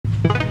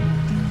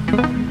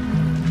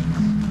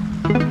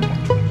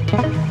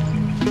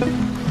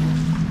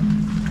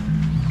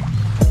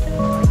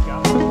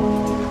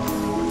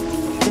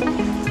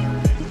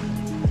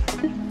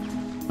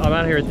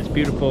here at this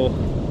beautiful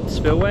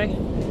spillway,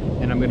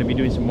 and I'm going to be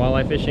doing some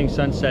walleye fishing.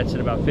 Sunsets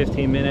in about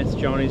 15 minutes.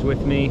 Johnny's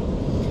with me.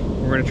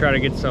 We're going to try to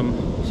get some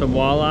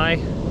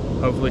walleye,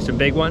 hopefully some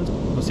big ones.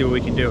 We'll see what we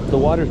can do. The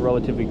water's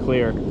relatively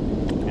clear.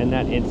 In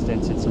that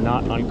instance, it's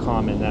not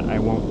uncommon that I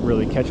won't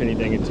really catch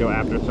anything until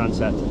after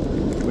sunset,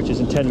 which is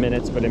in 10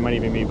 minutes, but it might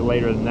even be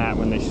later than that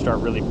when they start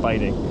really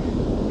biting.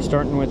 I'm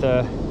starting with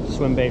a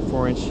swim bait,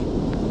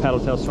 4-inch paddle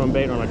tail swim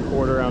bait on a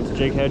 1/4 ounce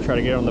jig head. Try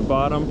to get on the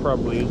bottom,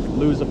 probably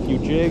lose a few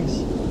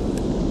jigs.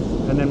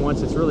 And then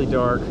once it's really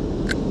dark,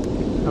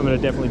 I'm going to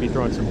definitely be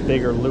throwing some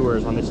bigger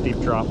lures on this steep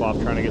drop off,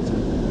 trying to get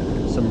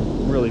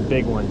some really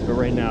big ones. But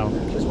right now,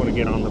 just want to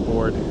get on the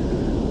board.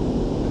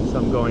 So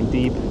I'm going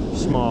deep,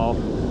 small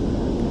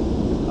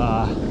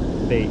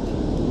bait.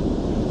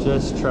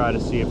 Just try to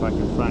see if I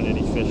can find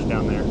any fish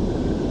down there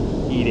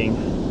eating.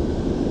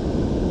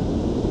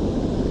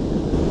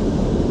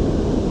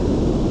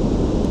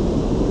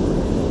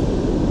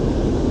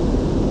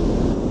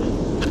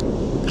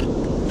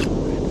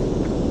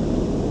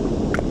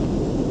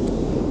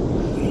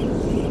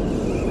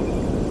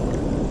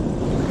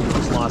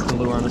 Just lost the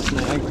lure on a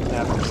snag.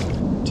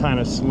 Tying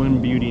a slim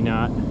beauty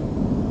knot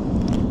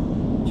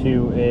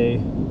to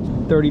a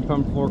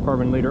 30-pound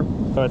fluorocarbon leader,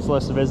 so it's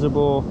less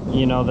visible,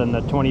 you know, than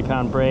the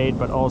 20-pound braid,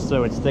 but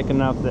also it's thick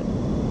enough that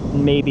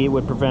maybe it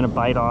would prevent a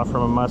bite off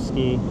from a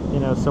muskie, you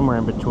know, somewhere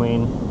in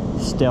between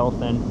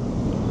stealth and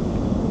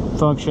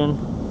function.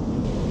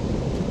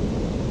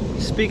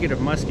 Speaking of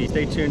muskie,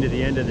 stay tuned to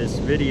the end of this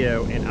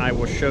video and I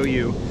will show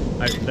you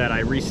that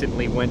I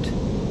recently went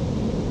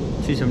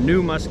to some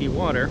new muskie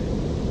water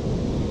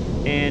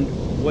and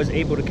was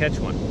able to catch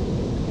one.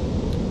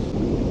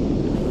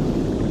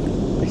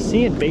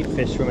 Seeing bait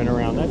fish swimming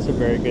around, that's a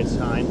very good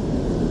sign.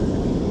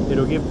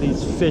 It'll give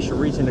these fish a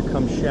reason to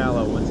come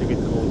shallow once it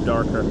gets a little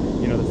darker.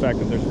 You know, the fact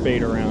that there's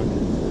bait around.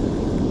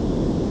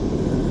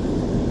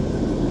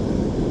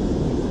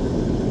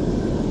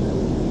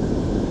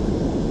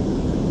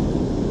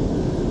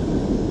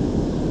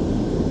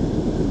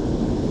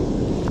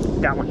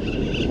 Got one.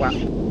 Wow.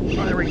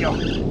 Oh, there we go.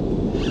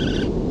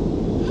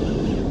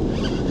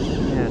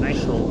 Yeah,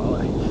 nice little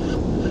walleye.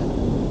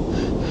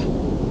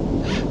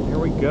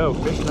 Go,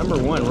 fish number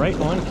 1, right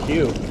on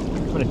cue.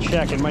 I'm gonna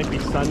check, it might be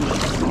sun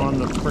on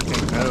the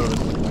freaking nose.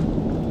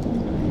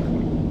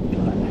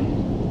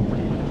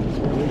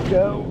 There we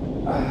go.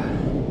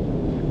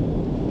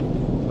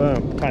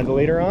 Boom, tied the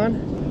leader on,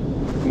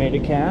 made a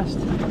cast,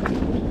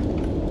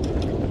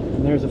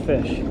 and there's a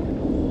fish.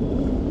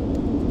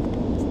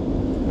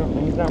 Oh,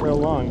 he's not real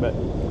long, but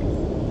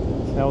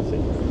it's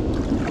healthy.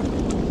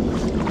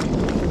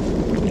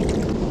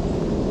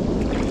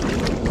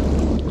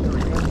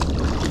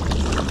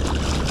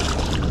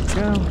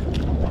 There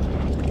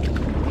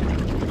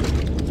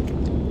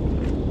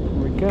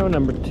we go,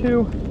 number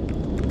 2.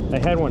 I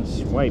had one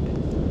swipe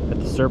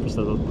at the surface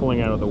that was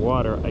pulling out of the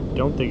water. I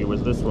don't think it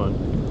was this one.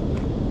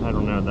 I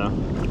don't know though.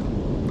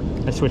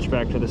 I switched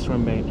back to the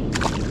swim bait.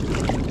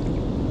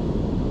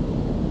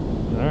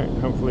 Alright,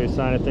 hopefully a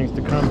sign of things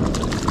to come.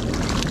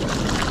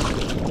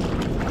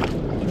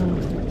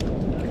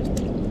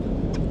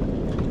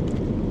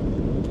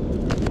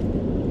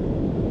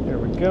 There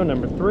we go,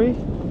 number 3.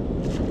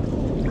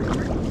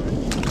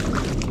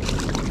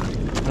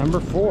 Number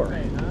 4.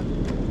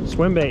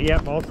 Swim bait,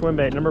 yep, all swim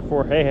bait. Number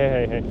 4.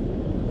 Hey.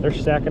 They're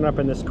stacking up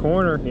in this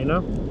corner, you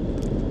know?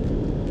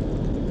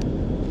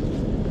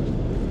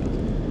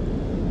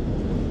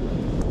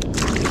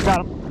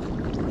 Got him.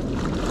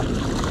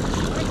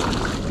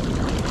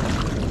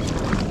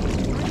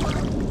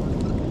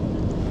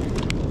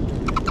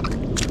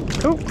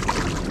 Oh,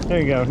 there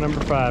you go, number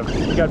 5.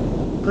 You got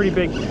pretty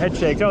big head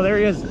shakes. Oh, there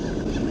he is.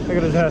 Look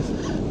at his head.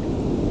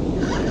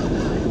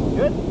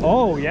 Good?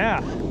 Oh,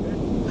 yeah.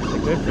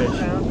 Good fish.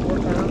 4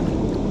 pounds.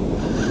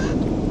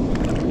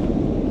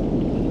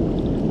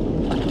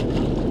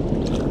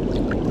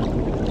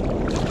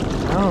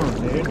 Oh,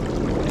 dude.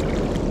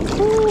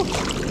 Woo.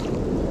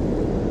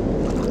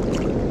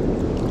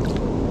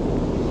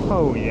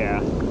 Oh, yeah.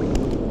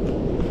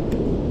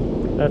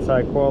 That's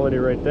high quality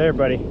right there,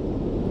 buddy.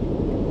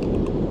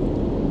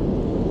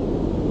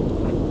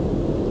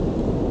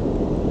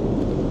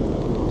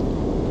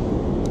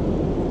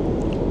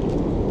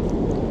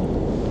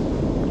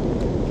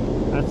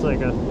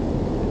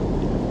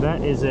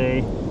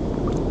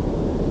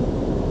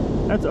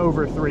 That's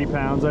over 3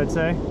 pounds, I'd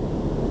say,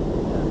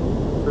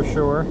 for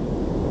sure.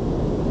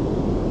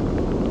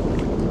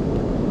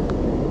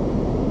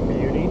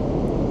 Beauty.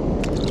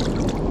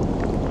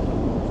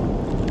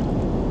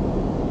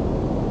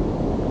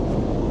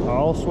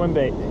 All swim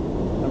bait.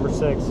 Number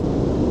 6.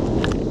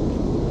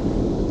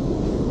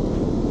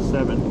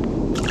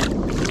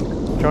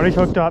 7. Johnny's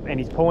hooked up and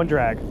he's pulling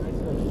drag.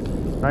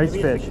 Nice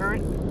fish.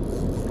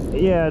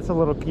 Yeah, it's a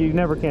little, you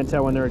never can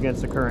tell when they're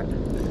against the current.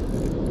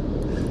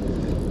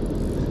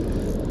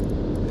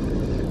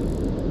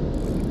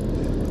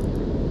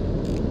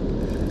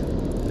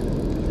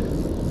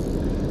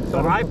 So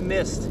I've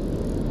missed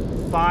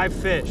 5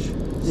 fish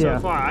so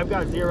far. I've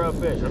got 0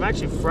 fish. I'm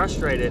actually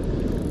frustrated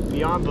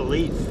beyond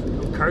belief.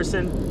 I'm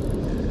cursing.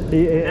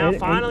 Now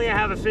finally I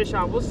have a fish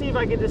on. We'll see if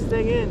I get this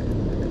thing in.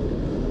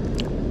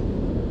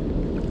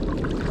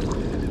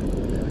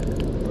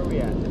 Where are we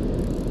at?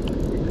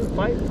 We've been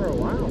fighting for a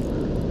while.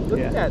 Look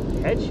at that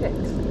head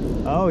shakes.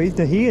 Oh, he's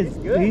good.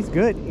 He's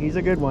good. He's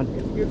a good one.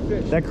 It's a good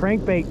fish. That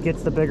crankbait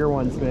gets the bigger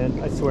ones, man.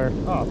 I swear.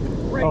 Oh,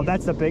 great. Oh,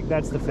 that's the fish of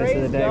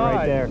the day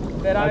right there.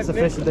 That's the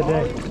fish of the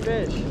day.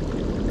 Fish.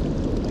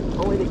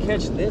 Only to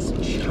catch this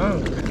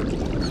chunk.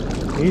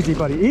 Easy,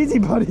 buddy. Easy,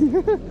 buddy.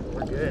 We're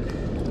good.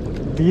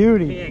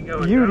 Beauty. He ain't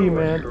going Beauty,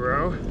 nowhere, man.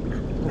 bro.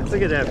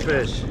 Look at that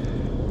fish.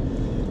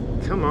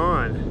 Come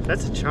on.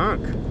 That's a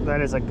chunk.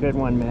 That is a good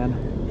one, man.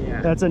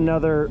 Yeah. That's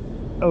another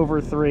over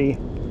 3. Yeah.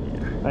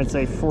 I'd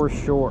say for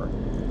sure.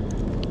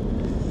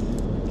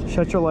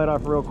 Shut your light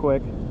off real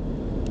quick.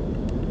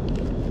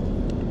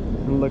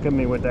 And look at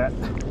me with that.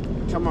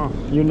 Come on.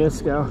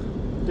 Unisco.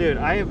 Dude,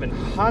 I have been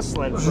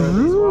hustling for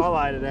this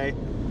walleye today.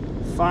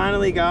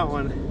 Finally got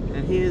one.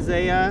 And he is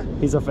a...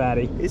 he's a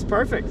fatty. He's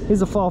perfect.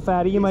 He's a fall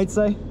fatty, you might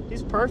say.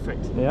 He's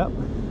perfect. Yep. I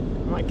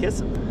might kiss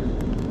him.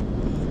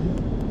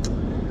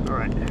 All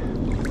right.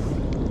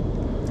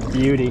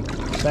 Beauty.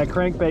 That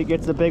crankbait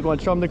gets the big one.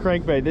 Show him the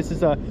crankbait. This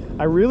is a...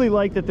 I really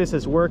like that this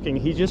is working.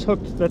 He just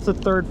hooked... That's the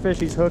 3rd fish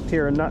he's hooked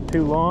here and not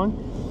too long.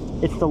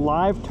 It's the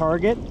live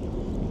target.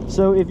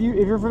 So if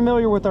you're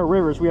familiar with our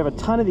rivers, we have a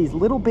ton of these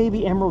little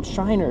baby emerald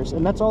shiners,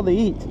 and that's all they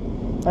eat.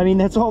 I mean,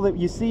 that's all that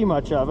you see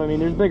much of. I mean,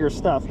 there's bigger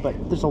stuff, but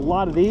there's a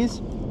lot of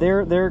these.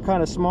 They're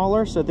kind of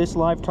smaller, so this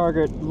live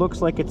target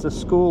looks like it's a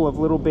school of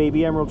little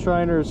baby emerald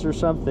shiners or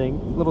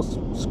something. Little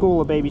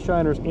school of baby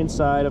shiners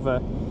inside of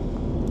a,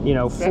 you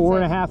know,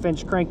 4.5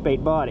 inch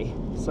crankbait body.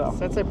 So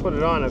since I put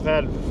it on, I've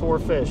had 4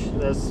 fish.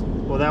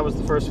 Well, that was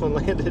the first one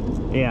landed.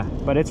 Yeah,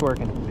 but it's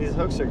working. These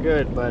hooks are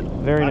good, but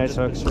very nice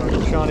hooks.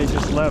 Shawnee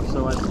just left,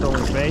 so I stole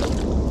his bait.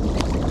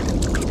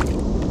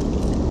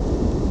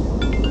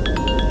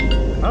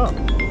 Oh,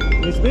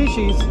 new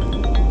species.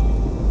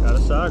 Got a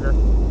sauger.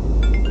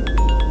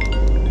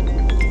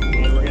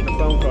 And we're getting a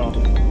phone call.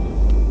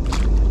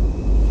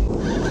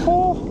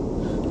 Oh,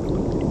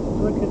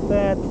 look at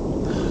that.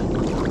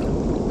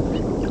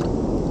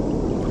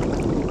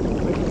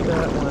 Look at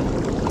that one.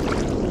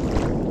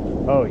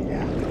 Oh,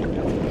 yeah.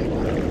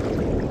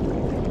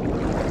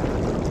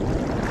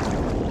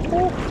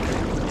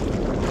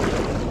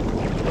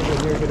 Over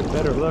here, get a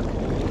better look.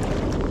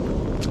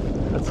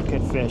 That's a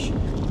good fish.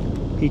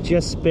 He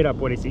just spit up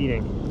what he's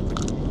eating.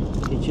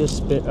 He just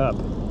spit up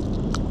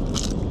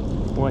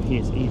what he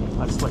is eating.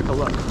 Let's take a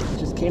look. It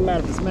just came out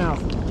of his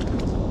mouth.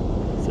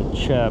 It's a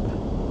chub.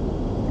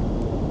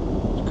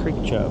 It's a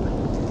creek chub.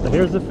 So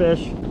here's the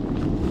fish.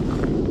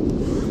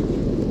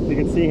 You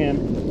can see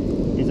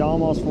him. He's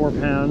almost 4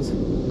 pounds.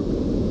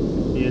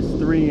 He is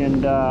 3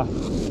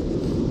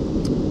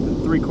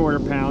 3/4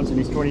 pounds, and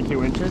he's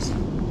 22 inches.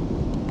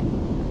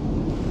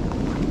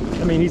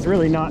 I mean, he's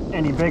really not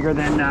any bigger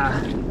than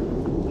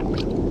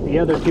the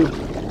other 2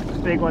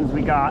 big ones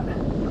we got,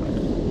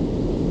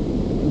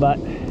 but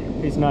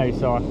he's nice,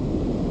 so I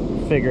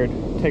figured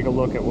take a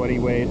look at what he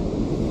weighed.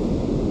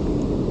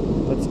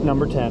 That's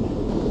number 10.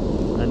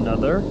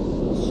 Another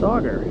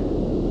Sauger.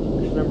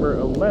 Fish number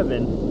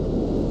 11.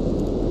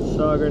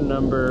 Sauger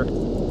number 2.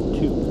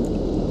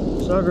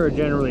 Sauger are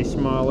generally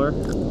smaller,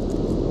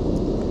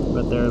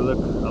 but they look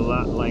a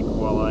lot like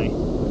walleye,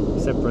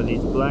 except for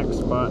these black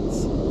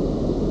spots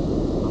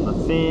on the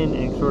fin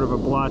and sort of a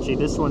blotchy.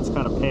 This one's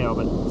kind of pale,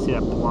 but see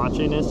that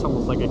blotchiness,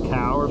 almost like a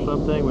cow or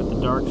something, with the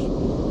dark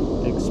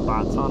big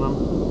spots on them.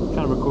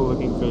 Kind of a cool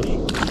looking fish.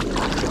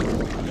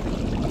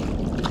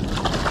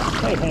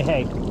 Hey, hey,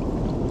 hey.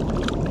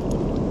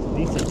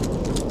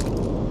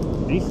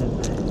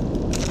 Decent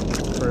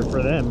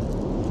for them.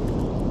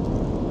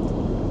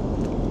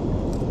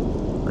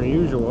 Per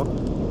usual. I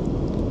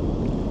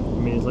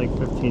mean, it's like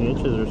 15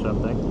 inches or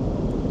something.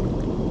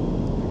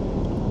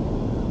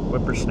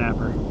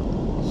 Whippersnapper.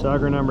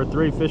 Sauger number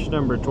 3, fish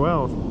number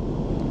 12.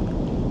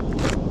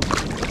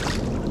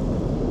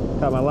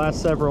 Got my last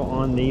several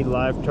on the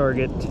live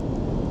target,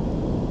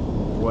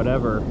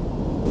 whatever.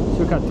 So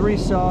we got 3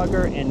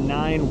 sauger and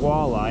 9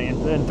 walleye,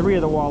 and then 3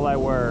 of the walleye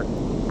were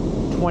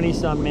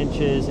 20-some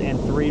inches and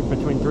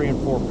between 3 and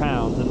 4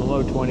 pounds, in the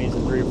low 20s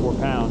and 3 or 4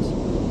 pounds.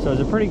 So it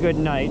was a pretty good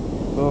night.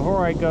 But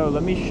before I go,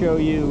 let me show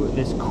you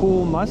this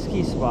cool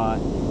muskie spot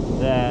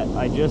that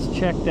I just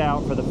checked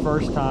out for the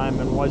first time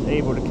and was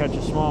able to catch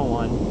a small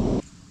one.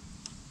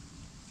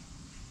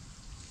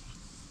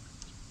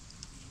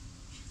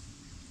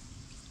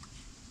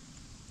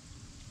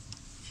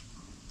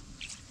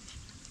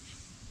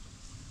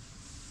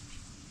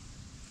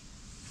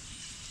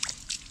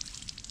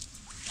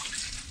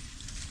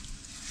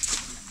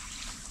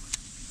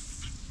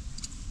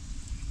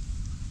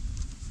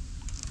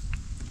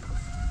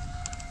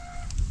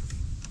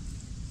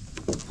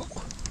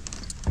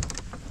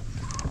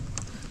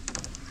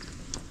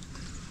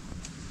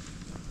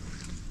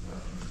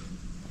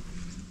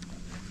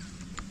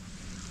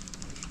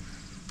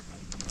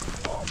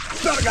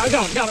 Got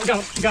him.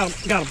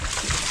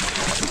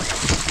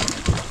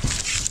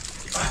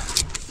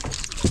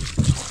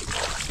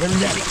 Get him,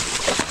 Daddy.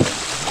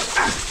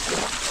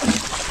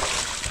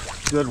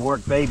 Good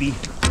work, baby.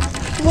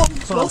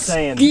 That's what I'm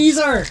saying.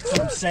 Geezer! That's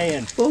what I'm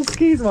saying. Little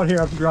skis out here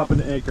after dropping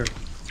the anchor.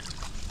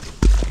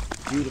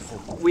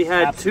 Beautiful. We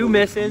had Absolutely. 2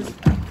 misses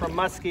from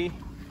muskie,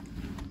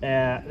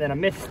 then a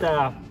missed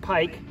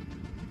pike,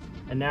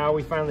 and now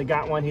we finally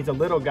got one. He's a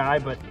little guy,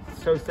 but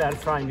so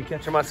satisfying to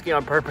catch a muskie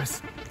on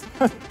purpose.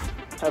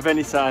 Of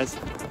any size.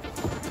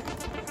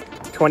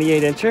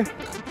 28 incher,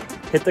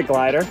 hit the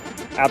glider,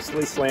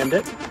 absolutely slammed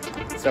it.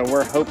 So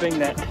we're hoping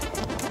that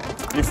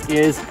this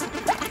is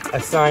a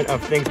sign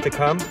of things to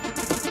come.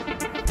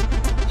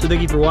 So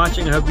thank you for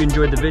watching. I hope you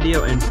enjoyed the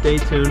video and stay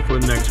tuned for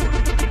the next one.